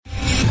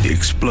The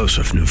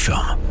explosive new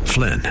film,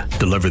 Flynn,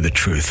 deliver the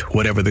truth,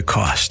 whatever the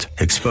cost.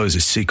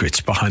 Exposes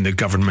secrets behind the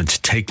government's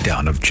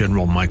takedown of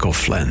General Michael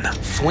Flynn.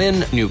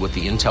 Flynn knew what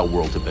the intel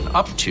world had been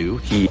up to.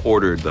 He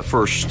ordered the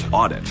first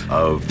audit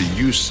of the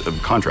use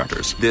of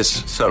contractors.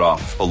 This set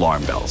off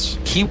alarm bells.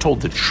 He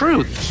told the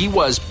truth. He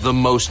was the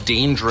most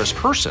dangerous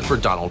person for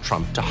Donald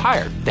Trump to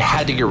hire. They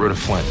had to get rid of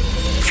Flynn.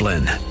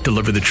 Flynn,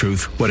 deliver the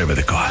truth, whatever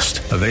the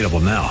cost. Available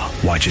now.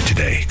 Watch it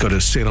today. Go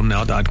to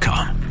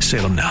salemnow.com.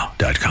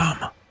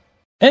 salemnow.com.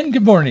 And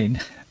good morning.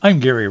 I'm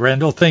Gary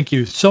Randall. Thank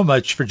you so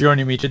much for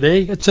joining me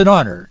today. It's an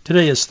honor.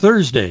 Today is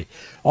Thursday,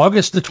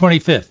 August the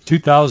 25th,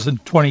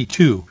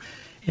 2022,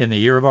 in the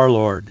year of our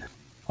Lord.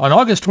 On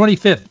August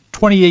 25th,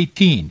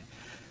 2018,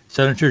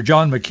 Senator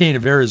John McCain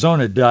of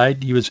Arizona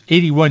died. He was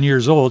 81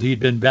 years old. He'd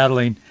been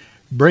battling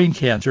brain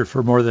cancer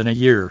for more than a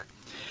year.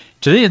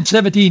 Today in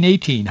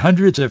 1718,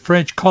 hundreds of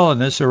French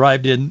colonists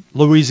arrived in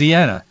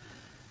Louisiana.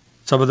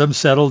 Some of them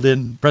settled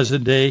in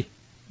present-day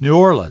New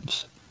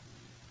Orleans.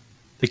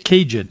 The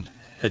Cajun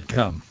had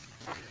come.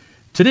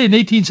 Today in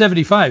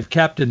 1875,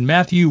 Captain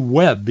Matthew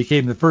Webb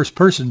became the first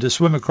person to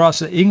swim across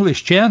the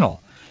English Channel.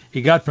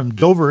 He got from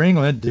Dover,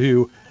 England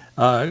to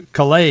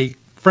Calais,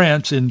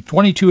 France in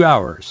 22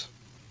 hours.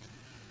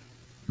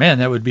 Man,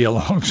 that would be a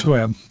long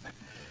swim.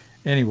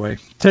 Anyway,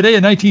 today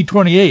in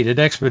 1928, an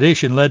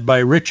expedition led by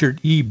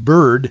Richard E.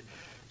 Byrd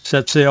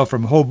set sail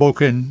from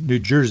Hoboken, New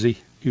Jersey.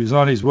 He was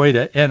on his way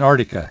to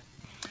Antarctica.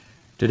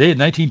 Today in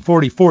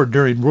 1944,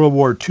 during World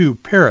War II,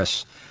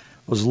 Paris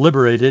was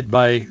liberated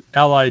by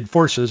Allied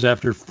forces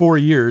after 4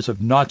 years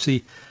of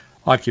Nazi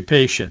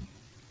occupation.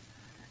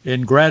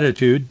 In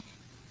gratitude,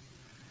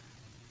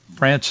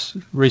 France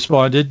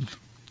responded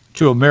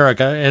to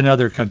America and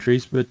other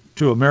countries, but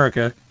to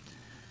America,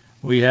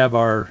 we have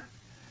our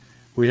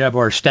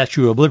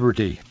Statue of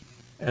Liberty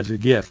as a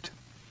gift.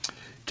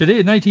 Today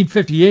in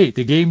 1958,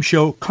 the game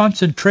show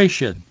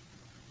Concentration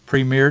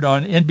premiered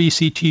on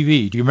NBC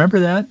TV. Do you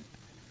remember that?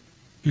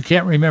 You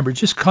can't remember.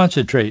 Just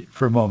concentrate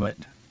for a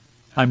moment.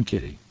 I'm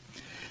kidding.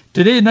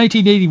 Today in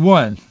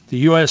 1981, the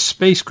U.S.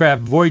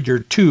 spacecraft Voyager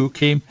 2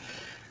 came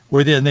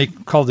within, they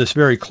call this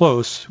very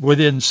close,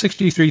 within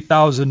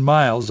 63,000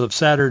 miles of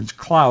Saturn's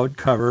cloud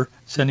cover,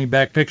 sending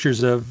back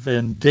pictures of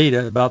and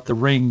data about the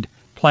ringed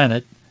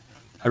planet.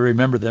 I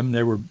remember them.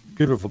 They were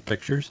beautiful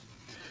pictures.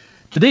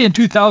 Today in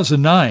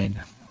 2009,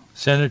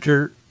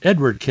 Senator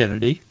Edward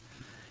Kennedy,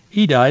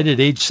 he died at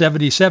age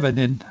 77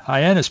 in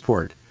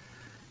Hyannisport.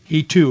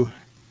 He, too,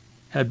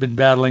 had been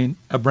battling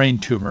a brain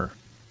tumor.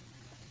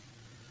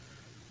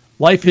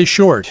 Life is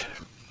short.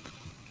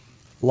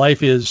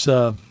 Life is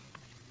a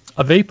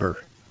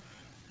vapor,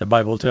 the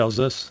Bible tells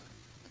us.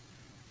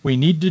 We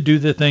need to do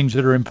the things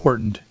that are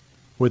important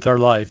with our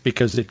life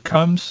because it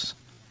comes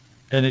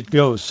and it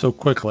goes so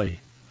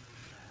quickly.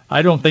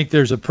 I don't think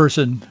there's a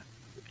person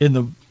in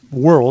the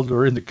world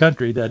or in the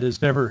country that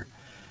has never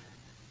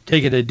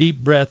taken a deep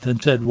breath and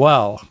said,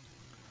 wow,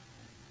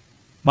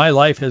 my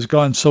life has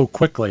gone so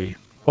quickly,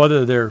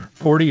 whether they're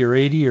 40 or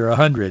 80 or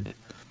 100.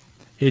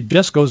 It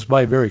just goes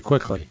by very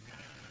quickly.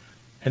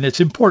 And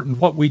it's important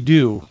what we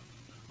do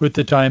with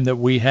the time that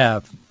we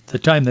have, the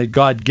time that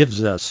God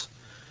gives us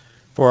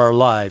for our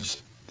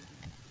lives.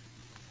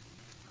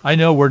 I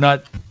know we're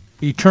not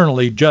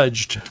eternally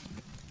judged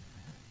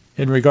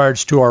in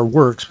regards to our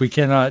works. We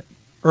cannot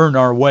earn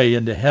our way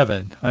into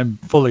heaven. I'm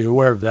fully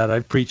aware of that.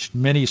 I've preached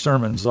many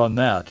sermons on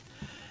that.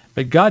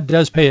 But God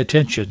does pay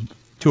attention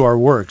to our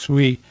works.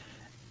 We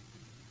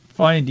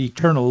find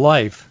eternal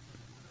life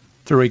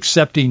through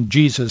accepting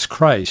Jesus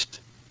Christ,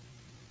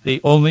 the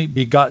only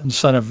begotten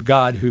Son of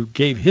God who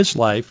gave his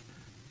life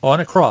on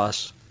a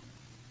cross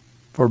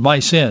for my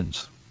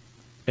sins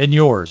and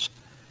yours.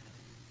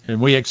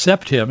 And we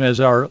accept him as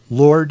our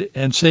Lord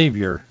and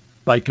Savior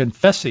by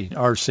confessing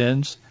our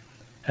sins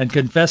and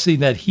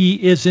confessing that he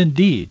is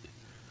indeed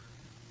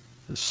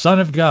the Son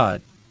of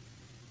God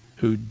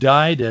who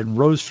died and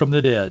rose from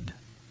the dead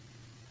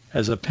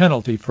as a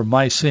penalty for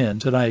my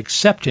sins, and I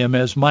accept him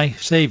as my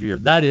Savior.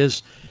 That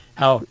is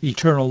how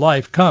eternal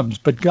life comes.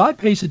 But God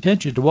pays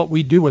attention to what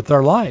we do with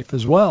our life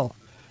as well.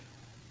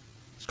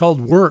 It's called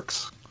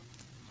works,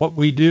 what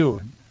we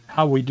do,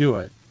 how we do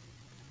it.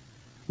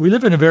 We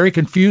live in a very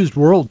confused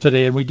world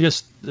today, and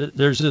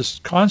there's this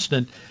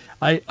constant,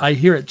 I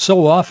hear it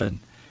so often.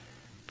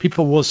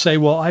 People will say,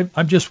 well,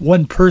 I'm just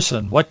one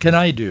person. What can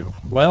I do?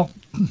 Well,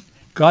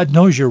 God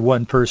knows you're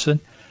one person,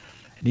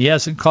 and he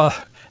hasn't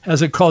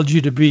called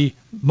you to be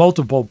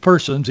multiple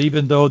persons,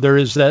 even though there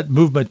is that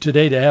movement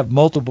today to have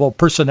multiple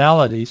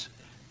personalities,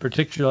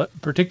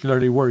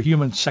 particularly where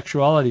human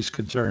sexuality is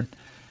concerned.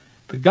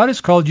 But God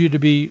has called you to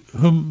be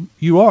whom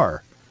you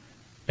are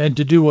and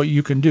to do what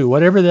you can do,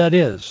 whatever that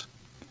is.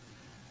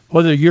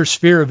 Whether your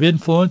sphere of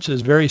influence is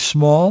very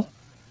small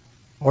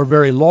or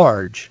very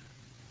large,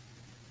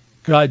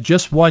 God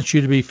just wants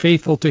you to be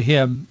faithful to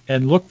him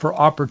and look for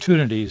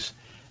opportunities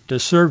to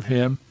serve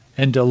him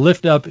and to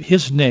lift up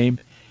his name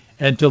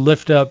and to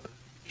lift up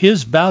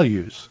his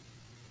values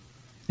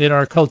in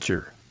our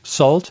culture,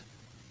 salt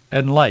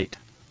and light.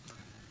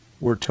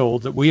 We're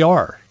told that we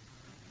are.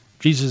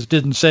 Jesus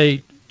didn't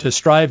say to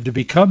strive to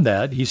become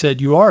that. He said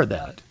you are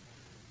that.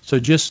 So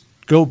just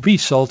go be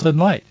salt and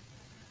light.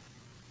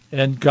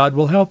 And God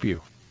will help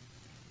you.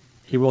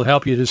 He will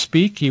help you to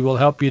speak. He will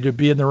help you to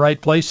be in the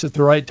right place at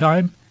the right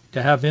time,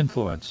 to have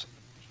influence.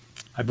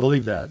 I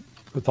believe that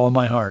with all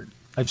my heart.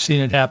 I've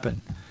seen it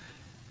happen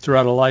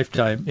throughout a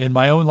lifetime, in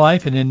my own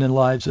life and in the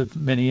lives of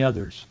many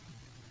others.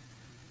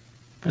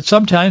 But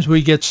sometimes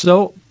we get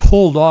so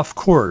pulled off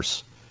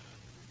course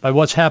by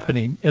what's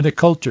happening in the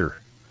culture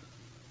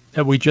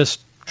that we just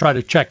try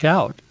to check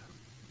out.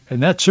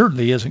 And that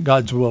certainly isn't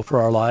God's will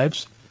for our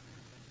lives.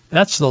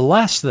 That's the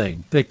last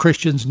thing that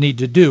Christians need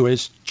to do,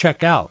 is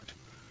check out.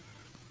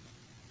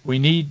 We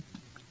need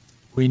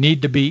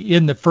to be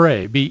in the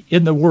fray, be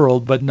in the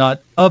world, but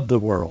not of the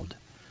world.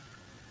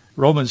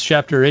 Romans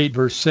chapter 8,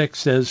 verse 6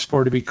 says,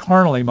 "For to be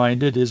carnally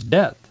minded is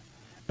death,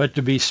 but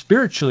to be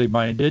spiritually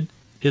minded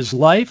is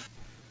life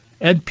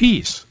and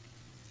peace."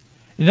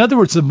 In other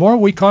words, the more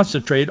we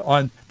concentrate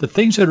on the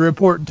things that are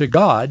important to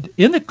God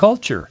in the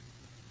culture,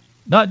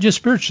 not just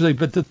spiritually,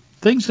 but the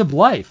things of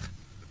life,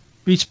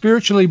 be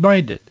spiritually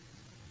minded.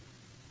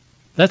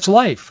 That's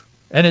life,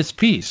 and it's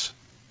peace.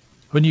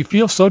 When you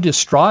feel so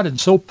distraught and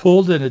so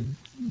pulled in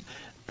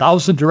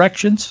 1,000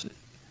 directions,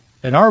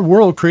 and our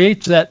world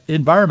creates that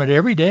environment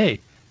every day,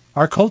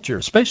 our culture,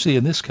 especially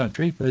in this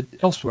country, but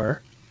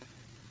elsewhere.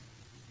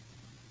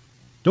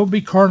 Don't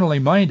be carnally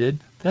minded.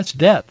 That's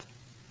death.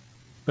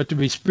 But to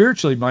be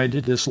spiritually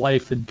minded is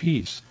life and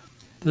peace.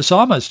 The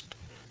psalmist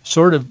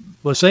sort of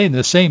was saying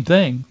the same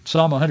thing,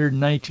 Psalm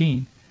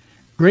 119.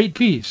 "Great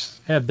peace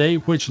have they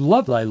which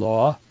love thy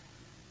law,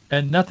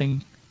 and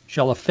nothing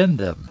shall offend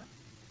them."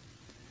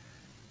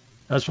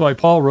 That's why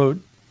Paul wrote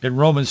in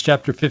Romans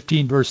chapter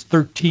 15, verse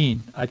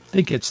 13. I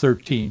think it's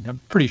 13. I'm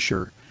pretty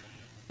sure.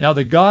 "Now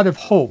the God of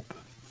hope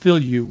fill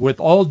you with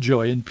all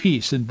joy and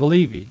peace in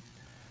believing,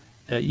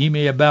 that ye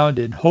may abound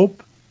in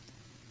hope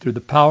through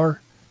the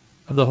power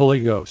of the Holy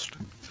Ghost."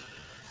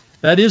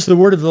 That is the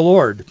word of the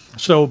Lord.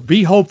 So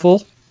be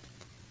hopeful.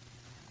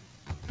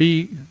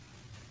 Be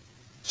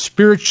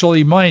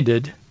spiritually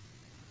minded,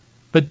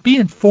 but be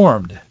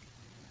informed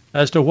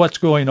as to what's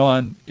going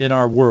on in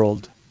our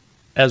world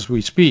as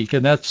we speak.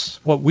 And that's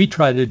what we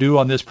try to do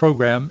on this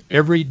program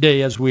every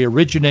day as we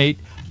originate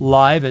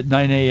live at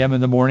 9 a.m.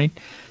 in the morning.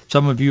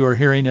 Some of you are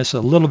hearing us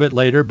a little bit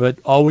later, but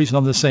always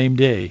on the same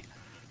day,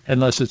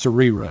 unless it's a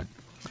rerun.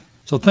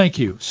 So thank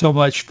you so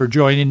much for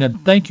joining,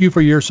 and thank you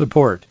for your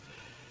support.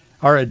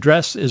 Our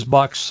address is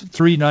Box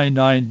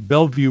 399,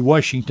 Bellevue,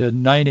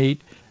 Washington,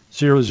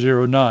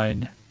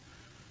 98009,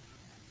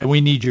 and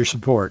we need your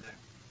support.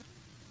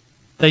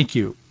 Thank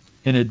you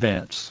in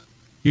advance.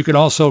 You can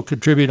also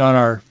contribute on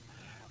our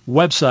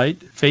website,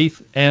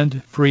 Faith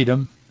and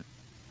Freedom,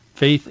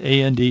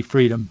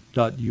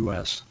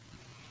 faithandfreedom.us.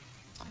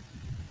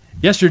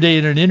 Yesterday,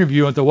 in an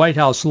interview at the White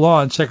House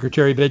lawn,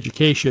 Secretary of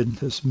Education,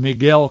 this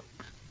Miguel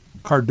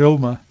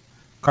Cardova,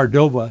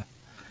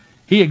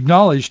 he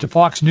acknowledged to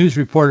Fox News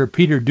reporter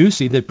Peter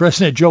Doocy that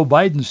President Joe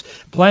Biden's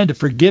plan to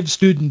forgive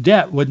student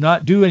debt would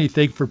not do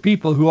anything for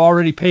people who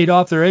already paid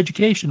off their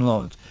education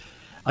loans.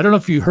 I don't know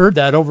if you heard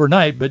that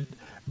overnight, but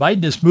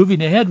Biden is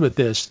moving ahead with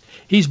this.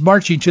 He's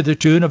marching to the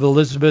tune of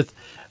Elizabeth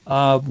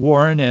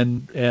Warren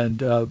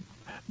and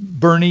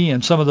Bernie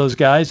and some of those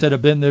guys that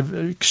have been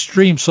the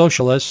extreme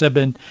socialists have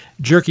been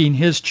jerking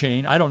his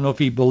chain. I don't know if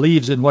he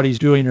believes in what he's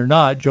doing or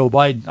not. Joe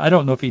Biden, I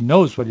don't know if he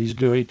knows what he's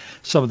doing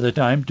some of the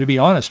time, to be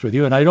honest with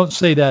you. And I don't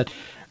say that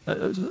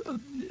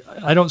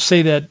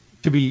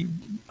to be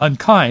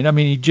unkind. I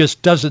mean, he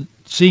just doesn't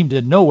seem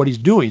to know what he's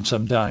doing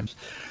sometimes.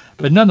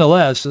 But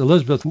nonetheless,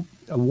 Elizabeth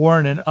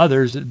Warren and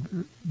others,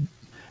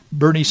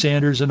 Bernie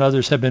Sanders and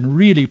others, have been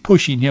really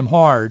pushing him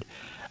hard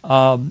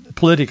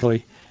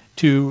politically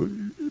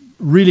to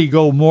really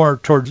go more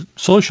towards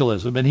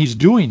socialism, and he's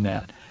doing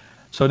that.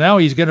 So now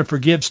he's going to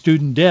forgive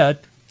student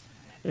debt,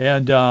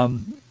 and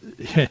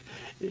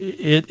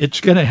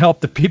it's going to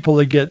help the people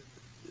that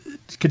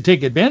can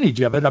take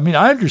advantage of it. I mean,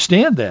 I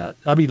understand that.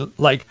 I mean,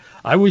 like,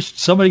 I wish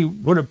somebody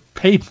would have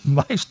paid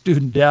my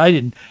student debt. I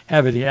didn't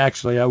have any,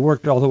 actually. I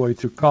worked all the way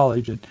through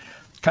college and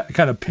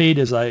kind of paid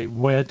as I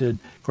went, and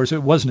of course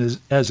it wasn't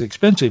as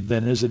expensive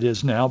then as it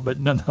is now, but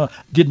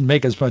didn't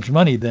make as much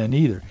money then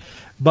either.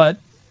 But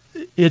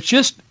it's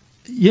just,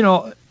 you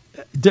know,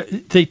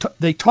 they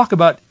talk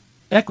about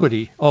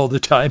equity all the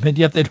time, and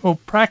yet they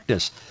don't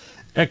practice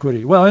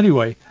equity. Well,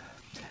 anyway,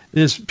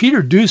 this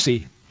Peter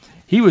Doocy,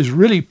 he was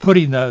really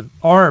putting the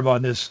arm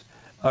on this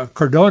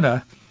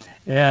Cardona,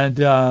 and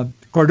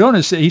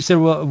Cardona said, he said,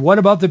 well, what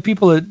about the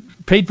people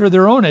that paid for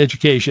their own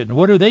education?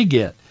 What do they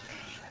get?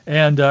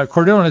 And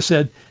Cardona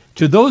said,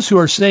 to those who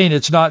are saying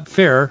it's not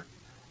fair,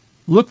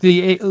 look,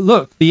 the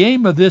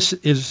aim of this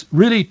is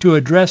really to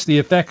address the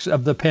effects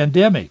of the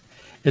pandemic.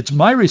 It's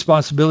my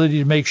responsibility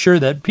to make sure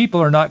that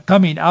people are not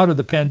coming out of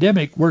the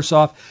pandemic worse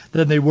off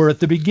than they were at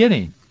the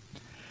beginning.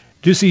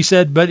 Doocy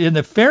said, but in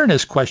the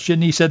fairness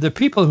question, he said the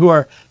people who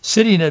are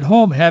sitting at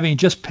home having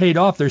just paid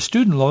off their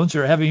student loans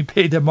or having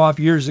paid them off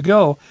years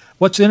ago,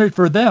 what's in it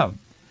for them?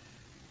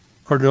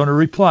 Cardona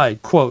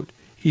replied, quote,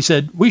 He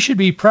said, we should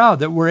be proud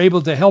that we're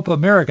able to help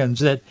Americans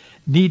that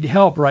need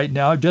help right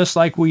now, just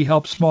like we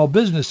help small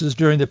businesses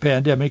during the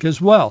pandemic as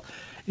well.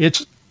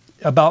 It's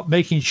about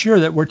making sure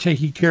that we're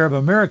taking care of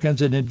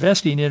Americans and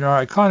investing in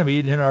our economy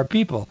and in our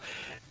people.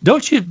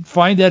 Don't you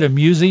find that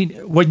amusing?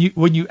 When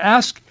you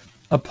ask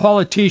a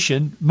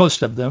politician,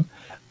 most of them,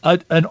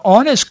 an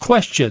honest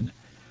question,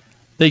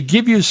 they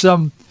give you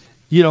some,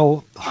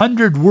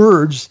 100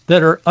 words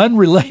that are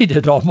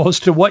unrelated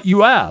almost to what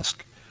you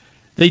ask.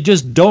 They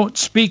just don't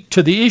speak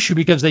to the issue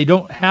because they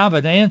don't have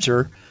an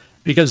answer,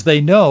 because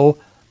they know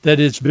that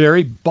it's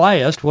very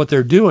biased what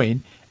they're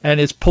doing and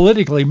it's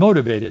politically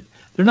motivated.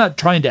 They're not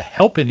trying to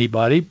help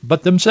anybody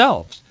but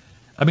themselves.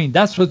 I mean,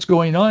 that's what's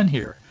going on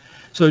here.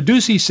 So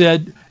Doocy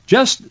said,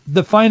 just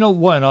the final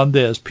one on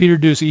this, Peter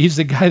Doocy, he's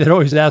the guy that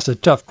always asks the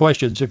tough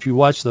questions. If you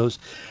watch those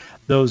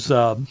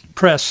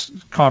press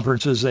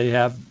conferences they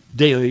have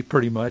daily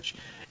pretty much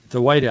at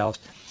the White House,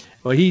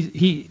 well,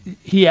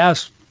 he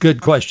asks good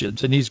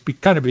questions, and he's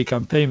kind of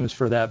become famous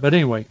for that. But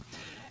anyway,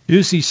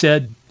 Doocy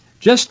said,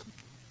 just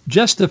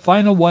the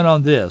final one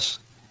on this.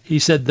 He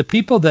said, the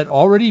people that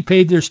already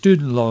paid their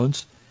student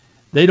loans,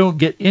 they don't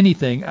get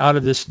anything out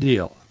of this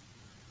deal.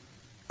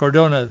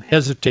 Cardona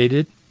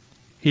hesitated.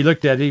 He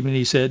looked at him and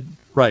he said,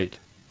 right.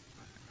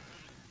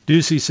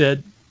 Doocy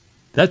said,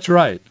 that's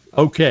right.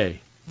 Okay.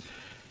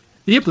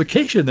 The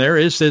implication there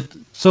is that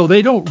so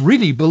they don't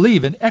really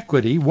believe in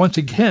equity. Once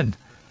again,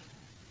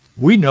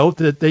 we know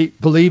that they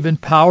believe in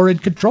power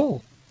and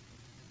control.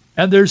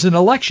 And there's an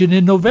election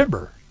in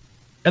November,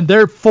 and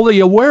they're fully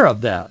aware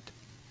of that.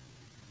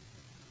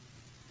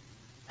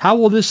 How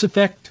will this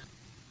affect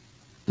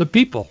the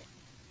people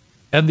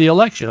and the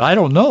election? I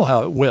don't know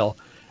how it will.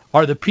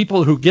 Are the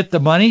people who get the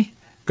money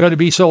going to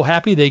be so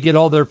happy they get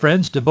all their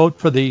friends to vote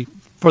for the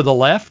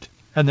left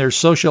and their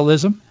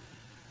socialism?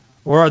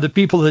 Or are the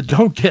people that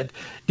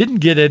didn't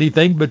get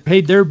anything but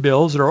paid their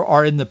bills or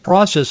are in the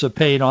process of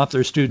paying off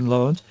their student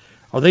loans,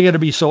 are they going to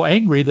be so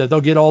angry that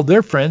they'll get all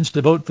their friends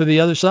to vote for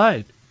the other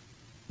side?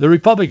 The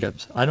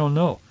Republicans. I don't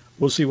know.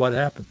 We'll see what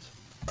happens.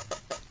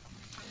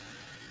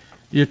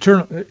 The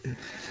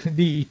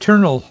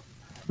Internal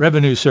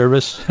Revenue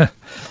Service,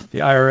 the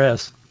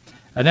IRS,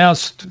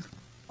 announced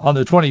on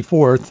the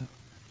 24th,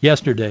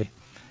 yesterday,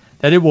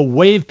 that it will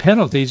waive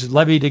penalties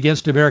levied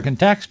against American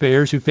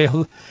taxpayers who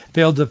failed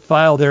to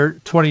file their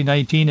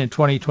 2019 and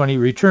 2020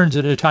 returns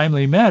in a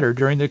timely manner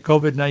during the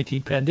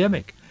COVID-19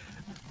 pandemic.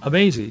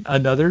 Amazing.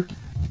 Another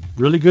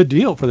really good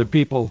deal for the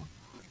people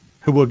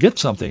who will get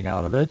something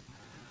out of it.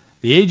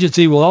 The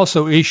agency will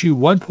also issue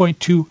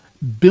 $1.2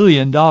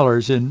 billion in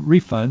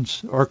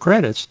refunds or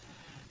credits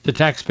to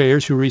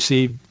taxpayers who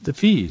receive the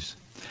fees.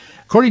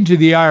 According to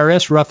the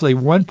IRS, roughly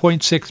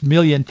 1.6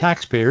 million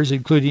taxpayers,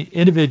 including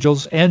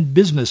individuals and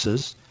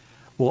businesses,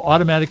 will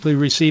automatically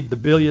receive the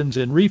billions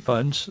in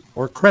refunds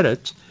or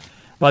credits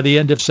by the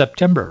end of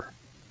September,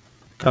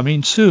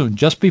 coming soon,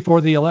 just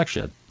before the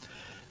election.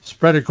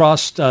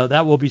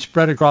 That will be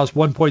spread across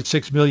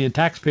 1.6 million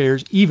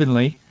taxpayers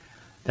evenly.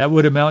 That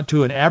would amount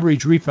to an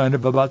average refund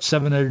of about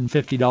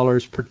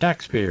 $750 per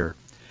taxpayer.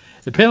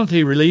 The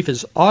penalty relief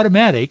is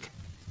automatic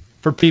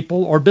for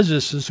people or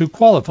businesses who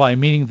qualify,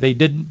 meaning they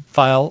didn't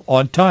file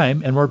on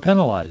time and were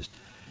penalized.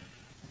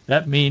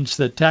 That means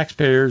that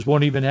taxpayers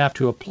won't even have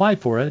to apply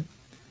for it.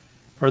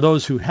 For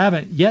those who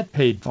haven't yet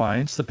paid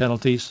fines, the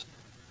penalties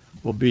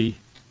will be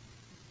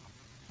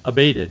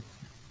abated.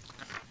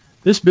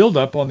 This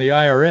buildup on the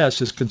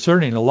IRS is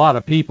concerning a lot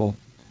of people.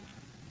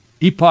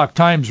 Epoch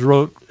Times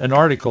wrote an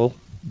article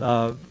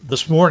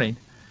this morning.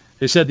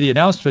 They said the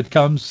announcement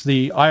comes,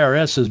 the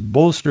IRS is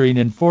bolstering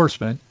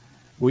enforcement.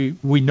 We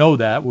know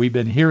that. We've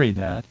been hearing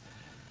that.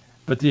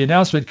 But the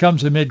announcement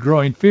comes amid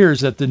growing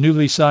fears that the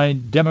newly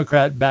signed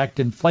Democrat-backed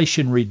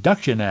Inflation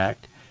Reduction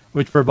Act,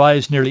 which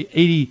provides nearly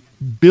 $80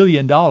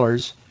 billion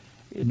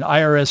in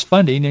IRS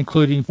funding,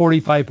 including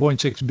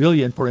 $45.6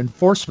 billion for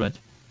enforcement,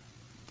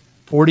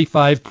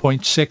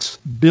 $45.6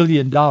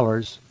 billion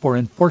for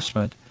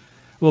enforcement,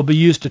 will be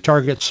used to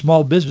target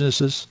small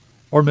businesses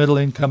or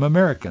middle-income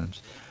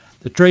Americans.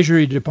 The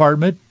Treasury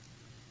Department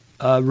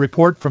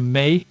report from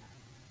May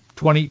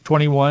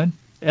 2021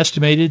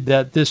 estimated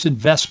that this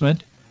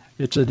investment,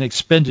 it's an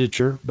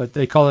expenditure, but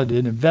they call it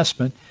an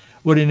investment,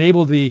 would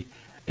enable the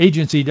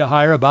agency to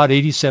hire about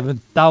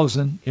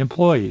 87,000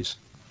 employees.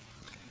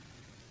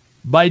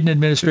 Biden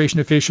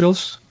administration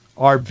officials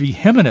are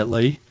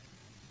vehemently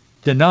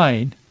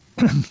denying.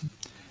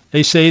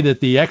 They say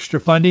that the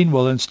extra funding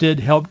will instead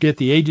help get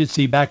the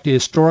agency back to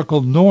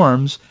historical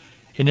norms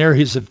in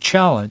areas of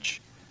challenge.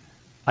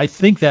 I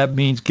think that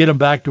means get them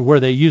back to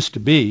where they used to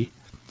be.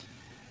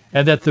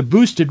 And that the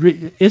boosted,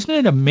 isn't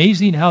it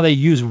amazing how they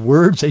use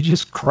words? They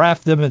just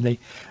craft them and they,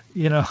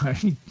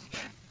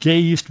 gay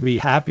used to be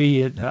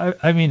happy.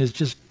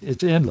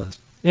 It's endless.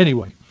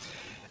 Anyway,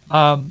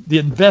 the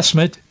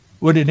investment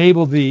would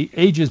enable the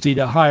agency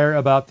to hire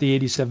about the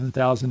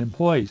 87,000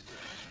 employees.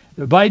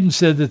 Biden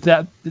said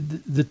that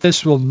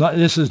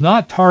this is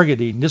not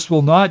targeting. This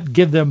will not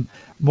give them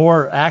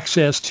more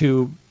access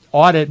to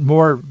audit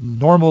more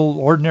normal,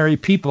 ordinary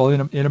people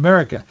in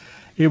America.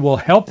 it will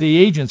help the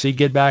agency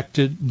get back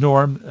to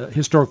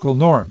historical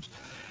norms.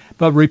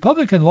 But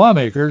Republican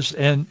lawmakers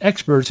and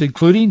experts,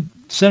 including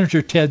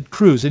Senator Ted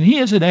Cruz, and he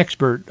is an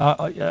expert.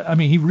 I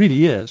mean, he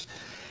really is.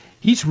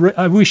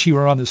 I wish he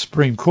were on the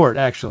Supreme Court,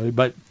 actually,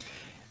 but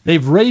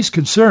they've raised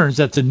concerns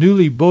that the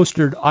newly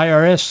bolstered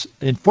IRS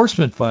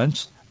enforcement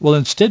funds will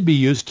instead be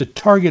used to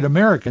target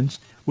Americans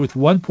with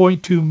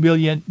 1.2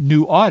 million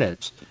new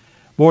audits,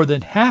 more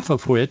than half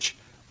of which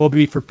will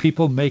be for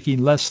people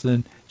making less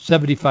than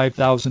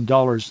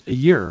 $75,000 a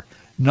year,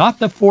 not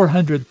the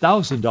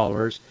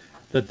 $400,000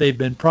 that they've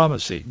been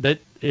promising. That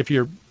if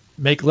you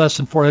make less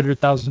than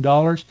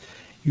 $400,000,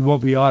 you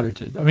won't be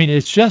audited. I mean,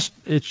 it's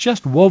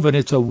just woven.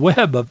 It's a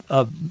web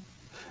of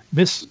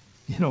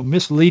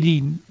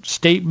misleading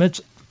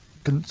statements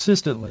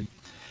consistently.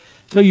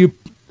 So you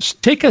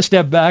take a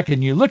step back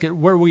and you look at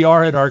where we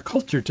are in our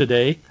culture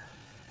today,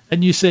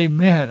 and you say,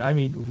 man, I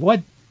mean,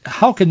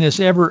 how can this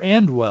ever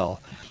end well?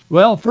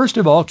 Well, first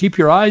of all, keep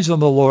your eyes on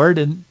the Lord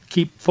and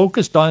keep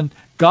focused on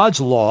God's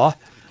law,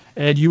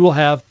 and you will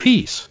have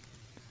peace,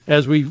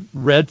 as we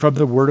read from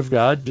the Word of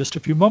God just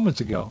a few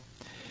moments ago.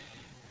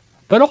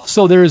 But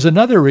also there is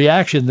another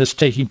reaction that's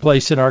taking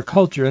place in our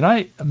culture,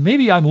 and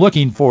maybe I'm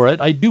looking for it.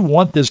 I do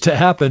want this to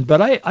happen,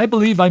 but I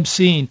believe I'm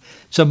seeing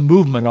some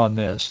movement on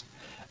this.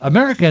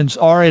 Americans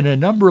are in a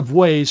number of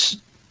ways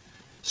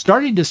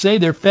starting to say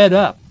they're fed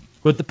up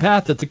with the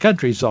path that the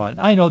country's on.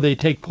 I know they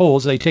take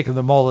polls. They take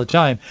them all the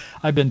time.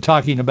 I've been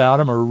talking about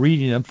them or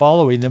reading them,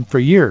 following them for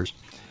years.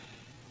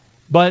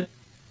 But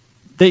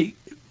the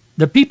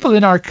people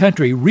in our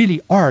country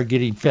really are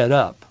getting fed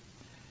up.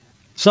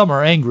 Some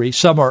are angry.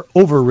 Some are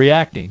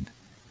overreacting.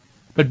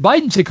 But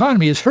Biden's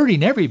economy is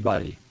hurting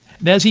everybody.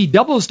 And as he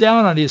doubles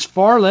down on his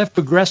far-left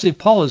progressive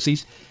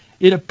policies,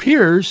 it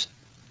appears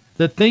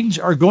that things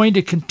are going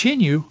to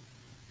continue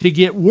to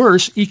get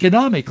worse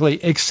economically,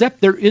 except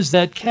there is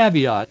that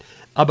caveat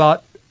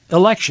about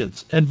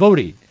elections and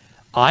voting.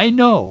 I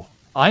know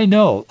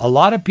a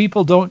lot of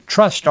people don't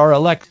trust our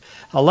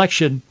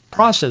election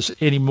process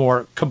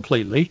anymore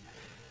completely.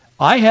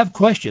 I have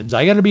questions.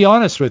 I got to be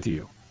honest with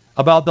you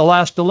about the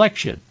last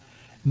election.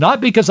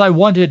 Not because I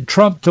wanted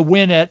Trump to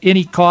win at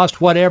any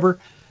cost, whatever,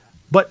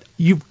 but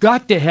you've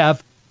got to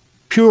have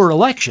pure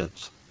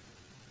elections.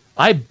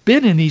 I've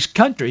been in these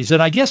countries,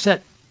 and I guess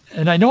that,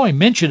 and I know I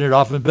mention it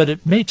often, but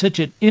it made such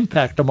an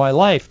impact on my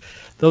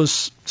life.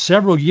 Those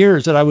several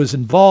years that I was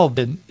involved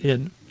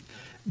in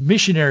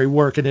missionary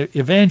work and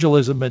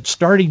evangelism and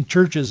starting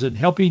churches and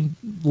helping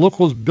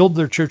locals build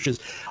their churches,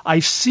 I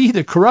see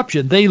the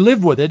corruption. They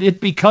live with it.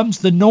 It becomes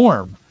the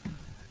norm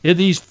in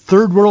these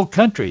third world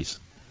countries.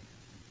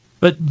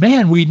 But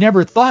man, we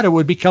never thought it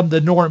would become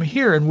the norm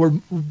here,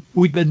 and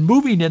we've been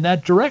moving in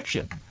that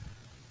direction.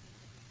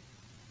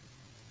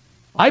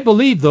 I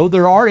believe, though,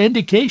 there are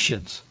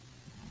indications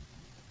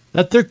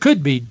that there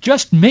could be,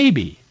 just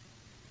maybe,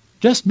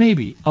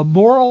 a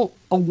moral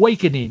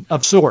awakening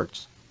of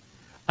sorts.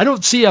 I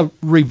don't see a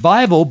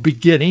revival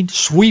beginning,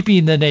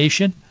 sweeping the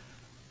nation.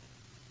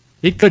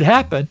 It could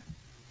happen,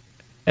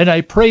 and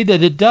I pray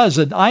that it does.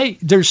 And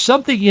there's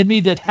something in me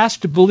that has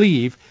to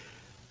believe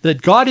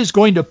that God is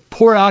going to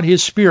pour out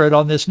his Spirit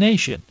on this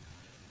nation,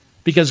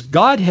 because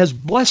God has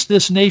blessed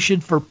this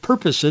nation for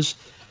purposes,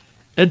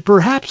 and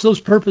perhaps those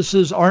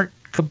purposes aren't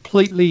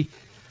completely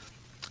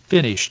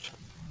finished.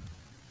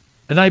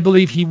 And I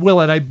believe he will.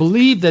 And I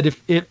believe that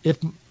if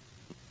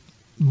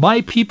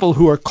my people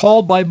who are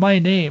called by my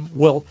name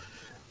will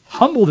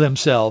humble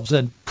themselves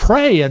and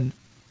pray and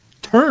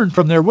turn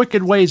from their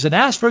wicked ways and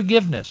ask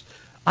forgiveness,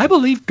 I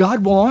believe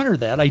God will honor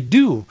that. I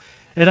do.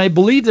 And I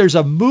believe there's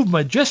a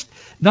movement, just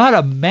not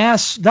a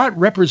mass, not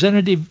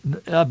representative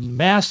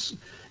mass,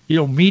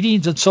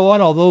 meetings and so on,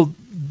 although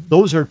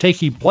those are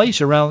taking place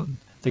around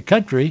the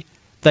country,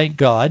 thank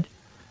God.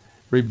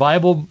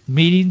 Revival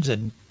meetings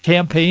and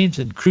campaigns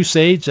and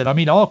crusades, and I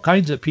mean all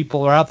kinds of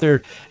people are out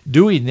there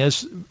doing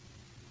this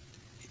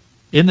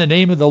in the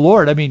name of the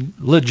Lord. I mean,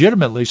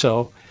 legitimately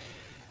so.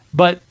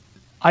 But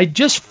I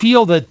just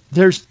feel that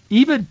there's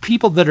even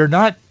people that are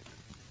not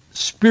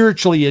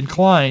spiritually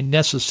inclined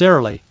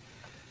necessarily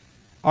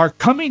are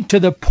coming to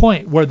the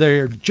point where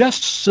they're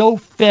just so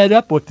fed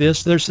up with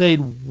this, they're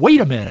saying, wait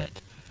a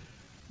minute,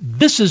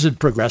 this isn't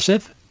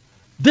progressive.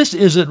 This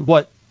isn't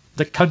what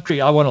the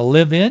country I want to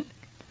live in.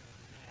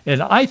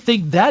 And I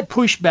think that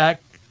pushback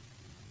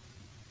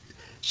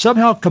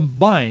somehow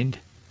combined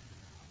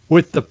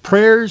with the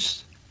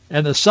prayers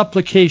and the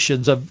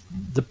supplications of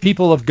the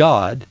people of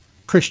God,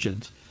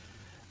 Christians,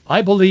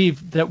 I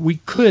believe that we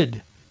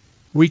could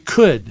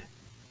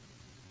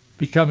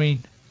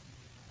becoming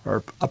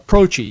or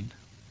approaching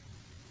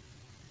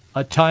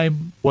a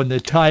time when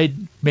the tide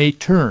may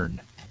turn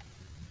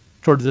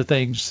toward the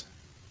things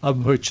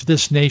of which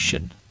this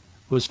nation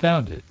was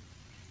founded.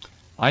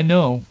 I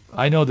know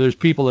there's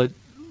people that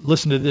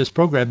listen to this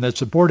program that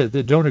support it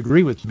that don't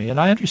agree with me, and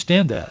I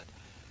understand that.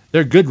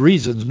 There are good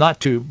reasons not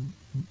to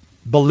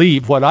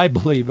believe what I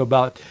believe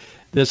about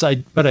this,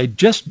 but I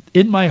just,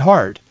 in my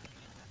heart,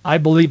 I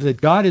believe that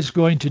God is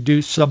going to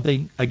do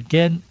something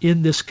again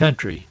in this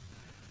country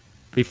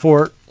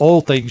before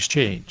all things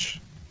change,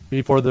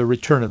 before the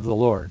return of the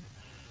Lord.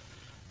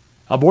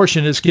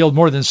 Abortion has killed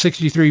more than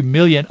 63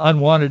 million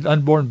unwanted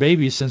unborn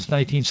babies since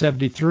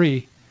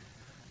 1973.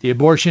 The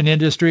abortion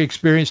industry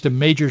experienced a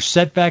major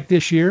setback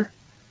this year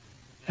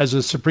as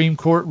the Supreme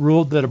Court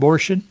ruled that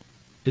abortion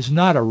is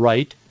not a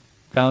right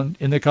found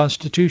in the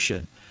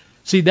Constitution.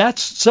 See,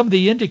 that's some of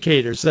the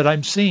indicators that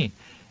I'm seeing.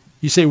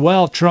 You say,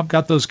 well, Trump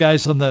got those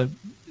guys on the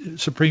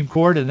Supreme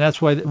Court, and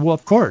that's why. Well,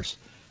 of course.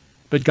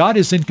 But God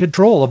is in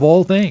control of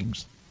all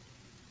things.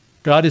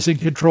 God is in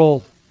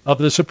control of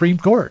the Supreme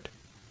Court.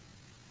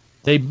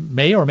 They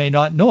may or may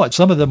not know it.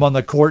 Some of them on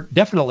the court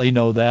definitely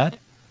know that.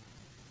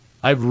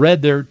 I've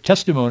read their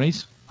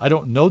testimonies. I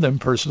don't know them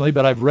personally,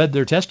 but I've read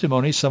their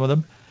testimonies. Some of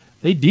them,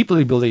 they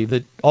deeply believe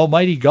that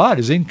Almighty God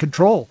is in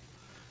control.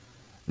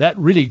 That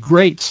really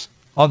grates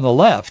on the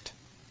left,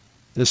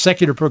 the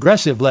secular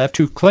progressive left,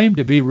 who claim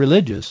to be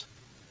religious.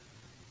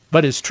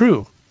 But it's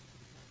true.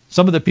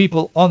 Some of the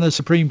people on the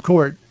Supreme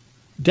Court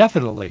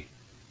definitely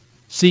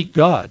seek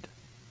God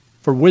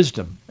for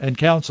wisdom and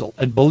counsel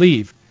and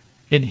believe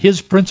in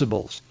his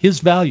principles, his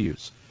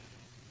values,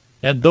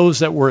 and those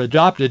that were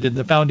adopted in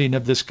the founding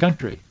of this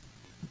country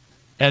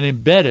and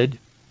embedded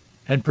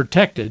and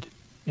protected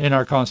in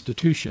our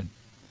Constitution.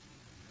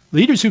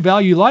 Leaders who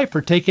value life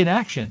are taking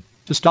action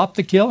to stop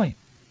the killing.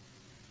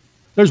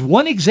 There's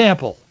one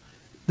example.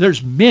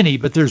 There's many,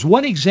 but there's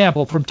one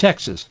example from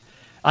Texas.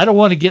 I don't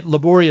want to get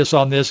laborious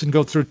on this and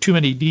go through too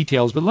many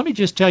details, but let me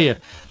just tell you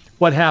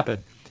what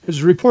happened. It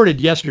was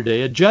reported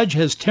yesterday. A judge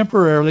has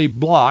temporarily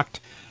blocked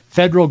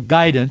federal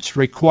guidance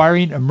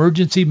requiring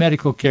emergency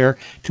medical care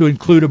to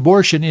include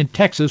abortion in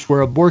Texas,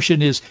 where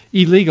abortion is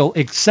illegal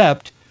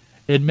except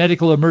in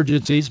medical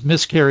emergencies,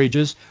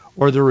 miscarriages,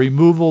 or the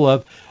removal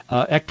of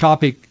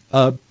ectopic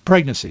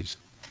pregnancies.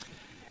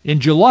 In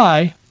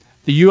July,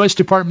 the U.S.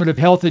 Department of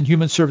Health and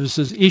Human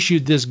Services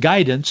issued this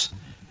guidance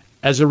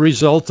as a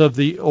result of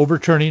the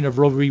overturning of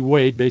Roe v.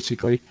 Wade,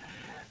 basically,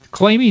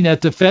 claiming that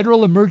the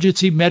Federal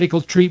Emergency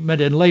Medical Treatment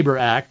and Labor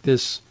Act,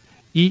 this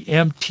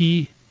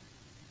EMTLA,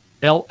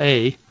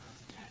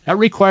 that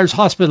requires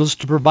hospitals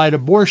to provide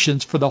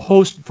abortions for the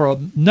host for a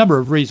number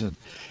of reasons,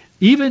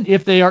 even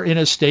if they are in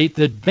a state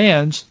that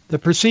bans the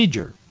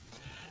procedure.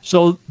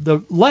 So the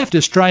left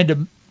is trying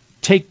to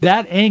take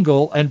that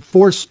angle and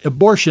force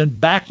abortion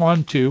back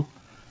onto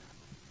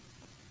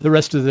the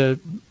rest of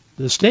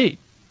the state.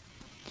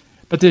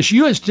 But this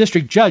U.S.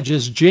 District Judge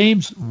is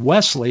James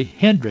Wesley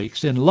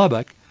Hendricks in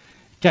Lubbock,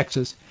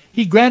 Texas.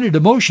 He granted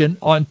a motion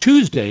on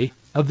Tuesday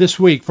of this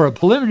week for a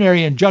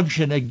preliminary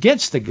injunction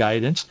against the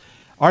guidance,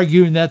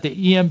 arguing that the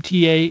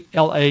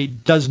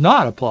EMTLA does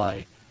not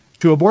apply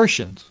to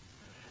abortions.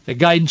 The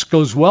guidance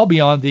goes well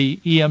beyond the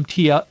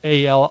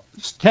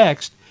EMTLA's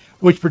text,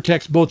 which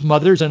protects both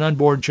mothers and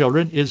unborn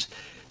children, is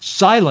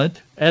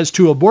silent as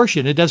to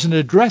abortion. It doesn't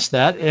address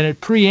that, and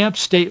it preempts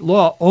state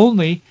law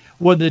only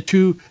when the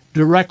two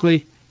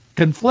directly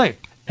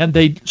conflict, and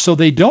they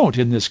don't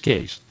in this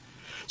case.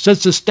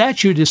 Since the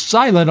statute is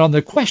silent on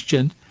the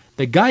question,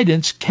 the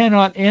guidance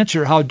cannot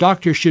answer how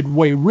doctors should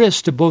weigh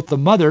risks to both the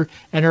mother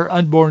and her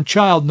unborn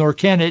child, nor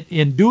can it,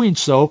 in doing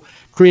so,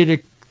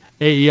 create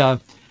a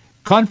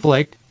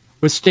conflict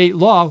with state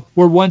law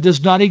where one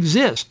does not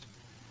exist.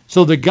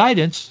 So the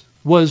guidance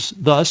was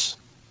thus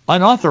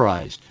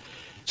unauthorized.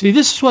 See,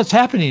 this is what's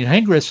happening.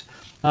 Hendricks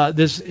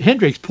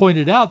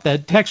pointed out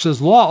that Texas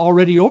law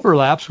already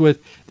overlaps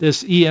with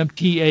this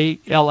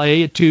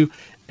EMTLA to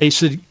a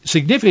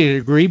significant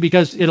degree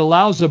because it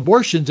allows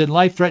abortions in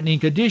life-threatening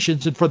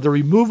conditions and for the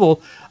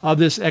removal of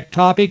this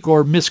ectopic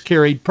or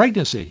miscarried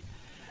pregnancy.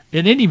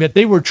 In any event,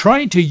 they were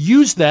trying to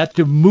use that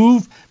to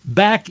move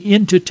back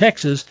into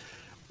Texas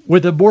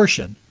with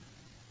abortion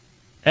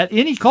at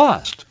any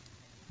cost.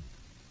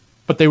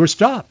 But they were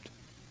stopped.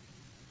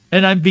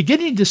 And I'm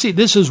beginning to see,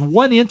 this is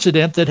one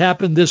incident that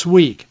happened this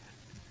week.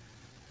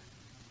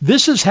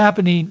 This is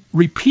happening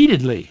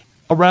repeatedly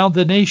around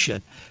the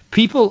nation.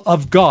 People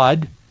of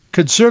God,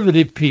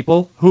 conservative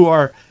people who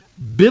are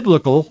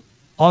biblical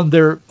on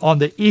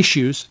the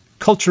issues,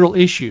 cultural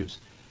issues,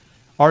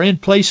 are in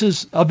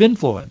places of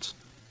influence.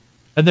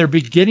 And they're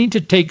beginning to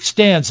take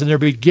stands and they're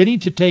beginning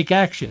to take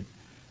action.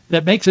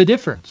 That makes a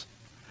difference.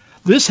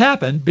 This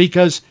happened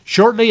because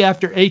shortly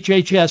after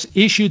HHS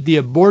issued the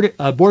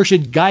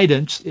abortion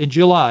guidance in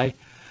July,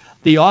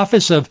 the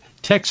office of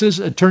Texas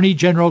Attorney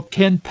General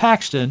Ken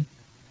Paxton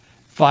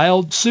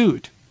filed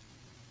suit.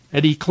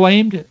 And he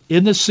claimed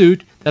in the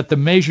suit that the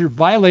measure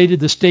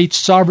violated the state's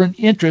sovereign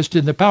interest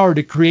in the power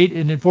to create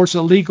and enforce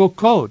a legal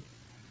code.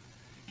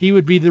 He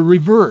would be the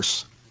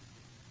reverse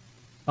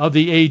of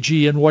the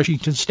AG in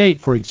Washington State,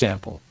 for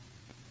example.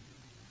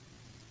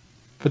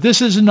 But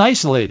this isn't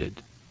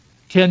isolated.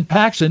 Ken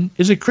Paxton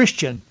is a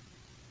Christian.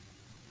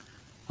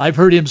 I've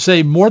heard him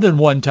say more than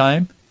one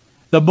time,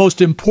 the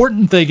most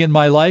important thing in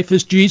my life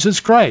is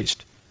Jesus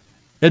Christ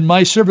and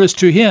my service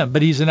to him.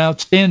 But he's an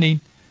outstanding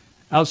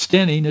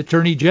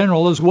attorney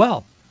general as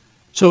well.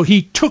 So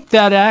he took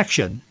that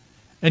action,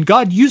 and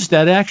God used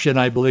that action,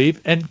 I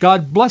believe, and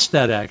God blessed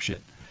that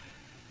action.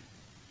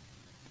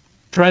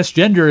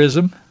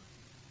 transgenderism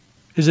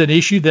is an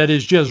issue that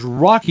is just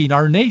rocking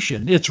our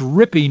nation. It's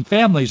ripping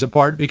families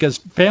apart because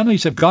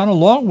families have gone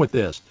along with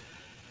this,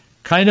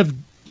 kind of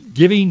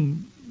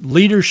giving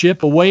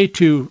leadership away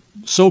to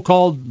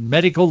so-called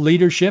medical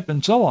leadership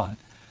and so on.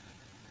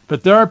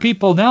 But there are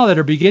people now that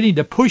are beginning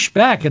to push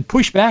back and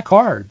push back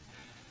hard.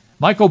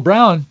 Michael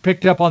Brown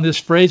picked up on this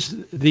phrase,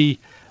 the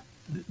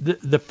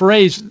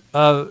phrase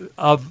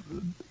of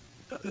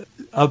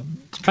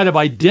kind of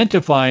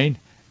identifying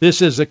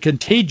this as a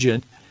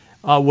contagion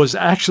was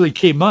actually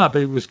came up.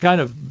 It was kind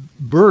of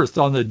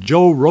birthed on the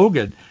Joe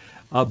Rogan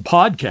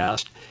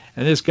podcast.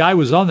 And this guy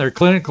was on there,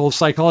 clinical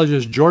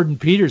psychologist Jordan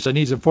Peterson.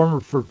 He's a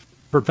former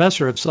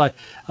professor of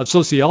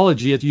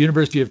sociology at the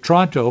University of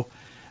Toronto.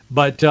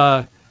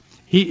 But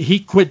he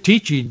quit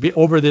teaching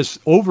over this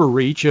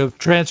overreach of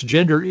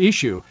transgender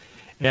issue.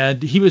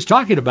 And he was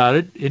talking about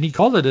it, and he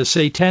called it a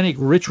satanic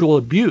ritual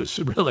abuse,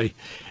 really.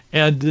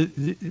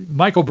 And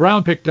Michael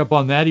Brown picked up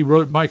on that. He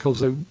wrote,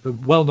 Michael's a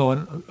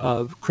well-known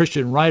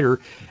Christian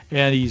writer,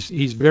 and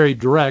he's very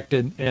direct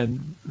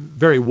and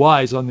very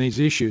wise on these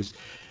issues.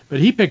 But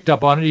he picked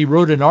up on it. He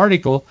wrote an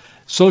article,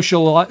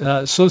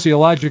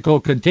 Sociological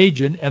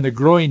Contagion and the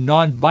Growing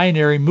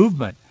Non-Binary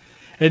Movement.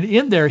 And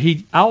in there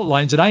he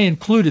outlines, and I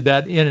included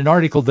that in an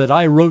article that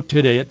I wrote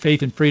today at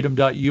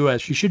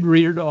faithandfreedom.us. You should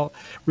read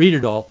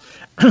it all.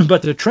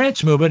 But the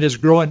trans movement is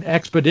growing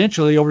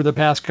exponentially over the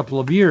past couple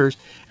of years,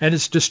 and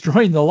it's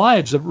destroying the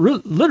lives of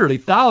literally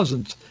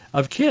thousands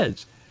of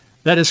kids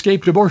that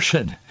escaped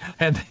abortion,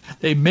 and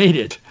they made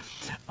it.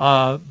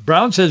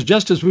 Brown says,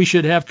 just as we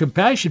should have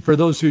compassion for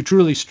those who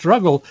truly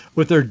struggle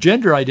with their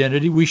gender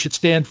identity, we should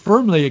stand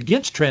firmly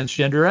against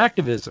transgender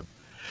activism.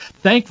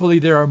 Thankfully,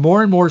 there are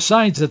more and more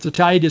signs that the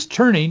tide is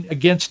turning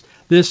against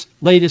this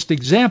latest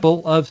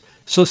example of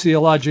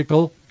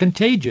sociological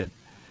contagion.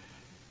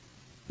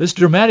 This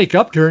dramatic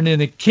upturn in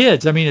the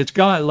kids, I mean, it's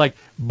gone, like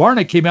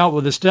Barna came out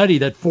with a study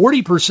that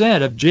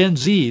 40% of Gen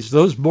Zs,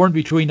 those born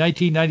between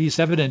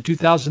 1997 and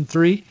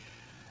 2003,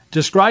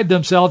 describe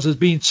themselves as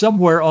being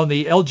somewhere on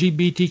the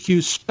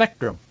LGBTQ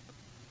spectrum.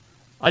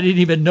 I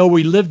didn't even know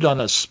we lived on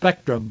a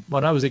spectrum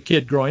when I was a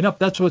kid growing up.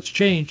 That's what's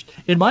changed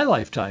in my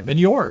lifetime and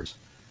yours.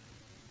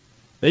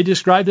 They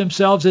describe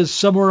themselves as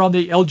somewhere on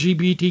the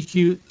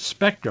LGBTQ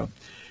spectrum.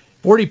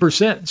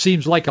 40%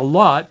 seems like a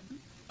lot.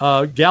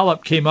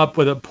 Gallup came up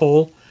with a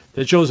poll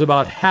that shows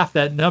about half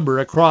that number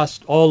across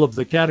all of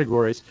the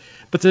categories.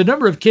 But the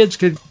number of kids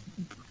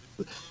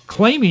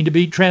claiming to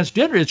be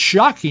transgender is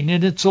shocking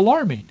and it's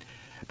alarming.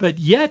 But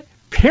yet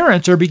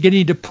parents are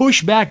beginning to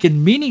push back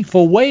in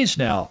meaningful ways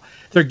now.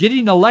 They're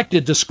getting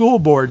elected to school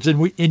boards,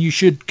 and you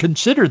should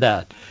consider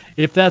that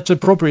if that's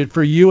appropriate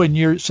for you and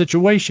your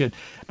situation.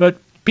 But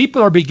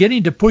people are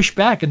beginning to push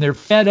back, and they're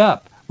fed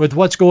up with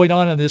what's going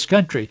on in this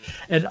country.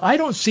 And I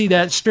don't see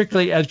that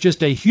strictly as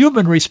just a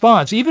human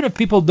response. Even if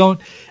people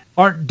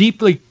aren't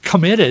deeply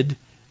committed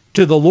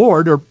to the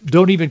Lord or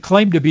don't even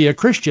claim to be a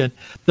Christian,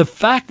 the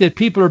fact that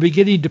people are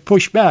beginning to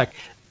push back,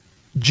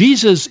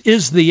 Jesus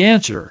is the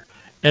answer.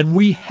 And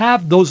we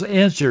have those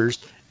answers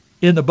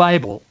in the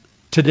Bible.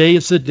 Today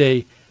is the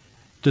day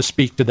to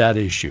speak to that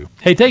issue.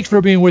 Hey, thanks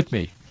for being with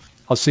me.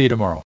 I'll see you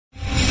tomorrow.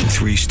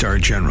 3-star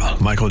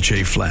General Michael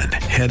J. Flynn,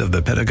 head of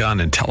the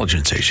Pentagon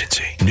Intelligence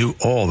Agency, knew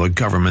all the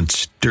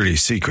government's dirty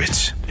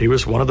secrets. He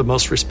was one of the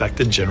most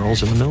respected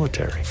generals in the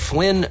military.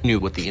 Flynn knew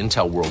what the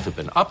intel world had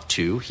been up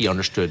to. He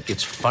understood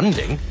its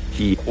funding.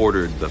 He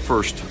ordered the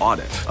first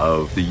audit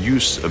of the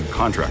use of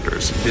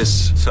contractors.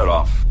 This set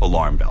off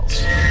alarm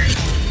bells.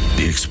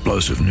 The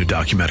explosive new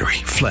documentary,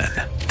 Flynn,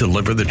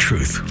 Deliver the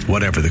Truth,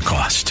 Whatever the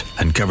Cost,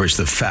 uncovers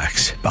the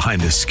facts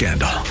behind this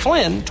scandal.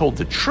 Flynn told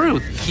the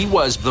truth. He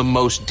was the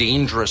most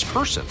dangerous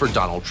person for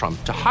Donald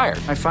Trump to hire.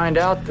 I find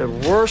out the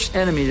worst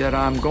enemy that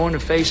I'm going to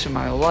face in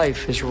my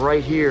life is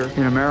right here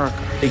in America.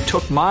 They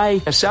took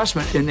my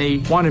assessment and they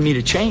wanted me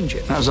to change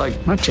it. And I was like,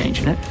 I'm not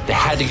changing it. They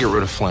had to get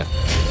rid of Flynn.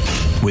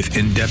 With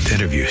in-depth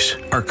interviews,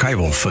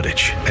 archival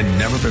footage, and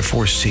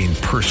never-before-seen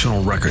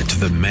personal records of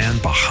the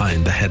man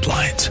behind the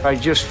headlines. I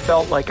just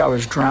felt like I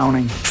was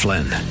drowning.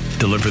 Flynn,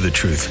 Deliver the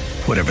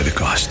Truth, Whatever the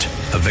Cost.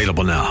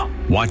 Available now.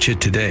 Watch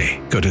it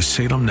today. Go to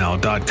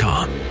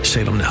salemnow.com.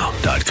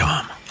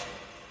 salemnow.com.